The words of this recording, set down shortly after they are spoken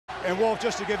And Wolf,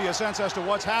 just to give you a sense as to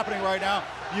what's happening right now,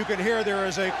 you can hear there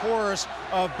is a chorus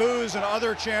of boos and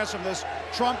other chants from this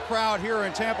Trump crowd here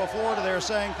in Tampa, Florida. They're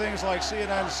saying things like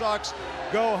CNN sucks,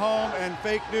 go home, and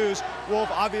fake news. Wolf,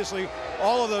 obviously,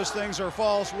 all of those things are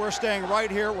false. We're staying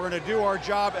right here. We're going to do our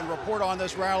job and report on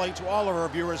this rally to all of our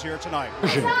viewers here tonight.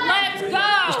 Let's go!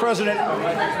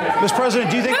 Mr. President,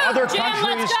 do you think other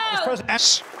countries...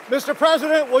 Mr.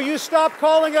 President, will you stop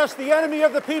calling us the enemy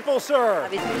of the people, sir?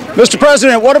 Mr.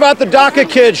 President, what about the DACA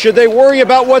kids? Should they worry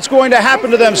about what's going to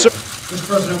happen to them, sir? Mr.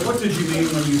 President, what did you mean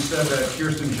when you said that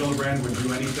Kirsten Gillibrand would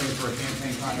do anything for a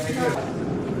campaign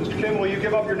contribution? Mr. Kim, will you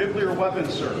give up your nuclear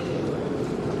weapons, sir?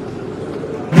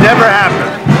 Never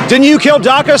happened. Didn't you kill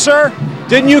DACA, sir?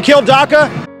 Didn't you kill DACA?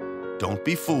 Don't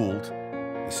be fooled.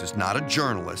 This is not a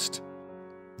journalist.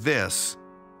 This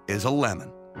is a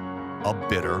lemon. A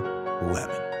bitter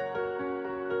lemon.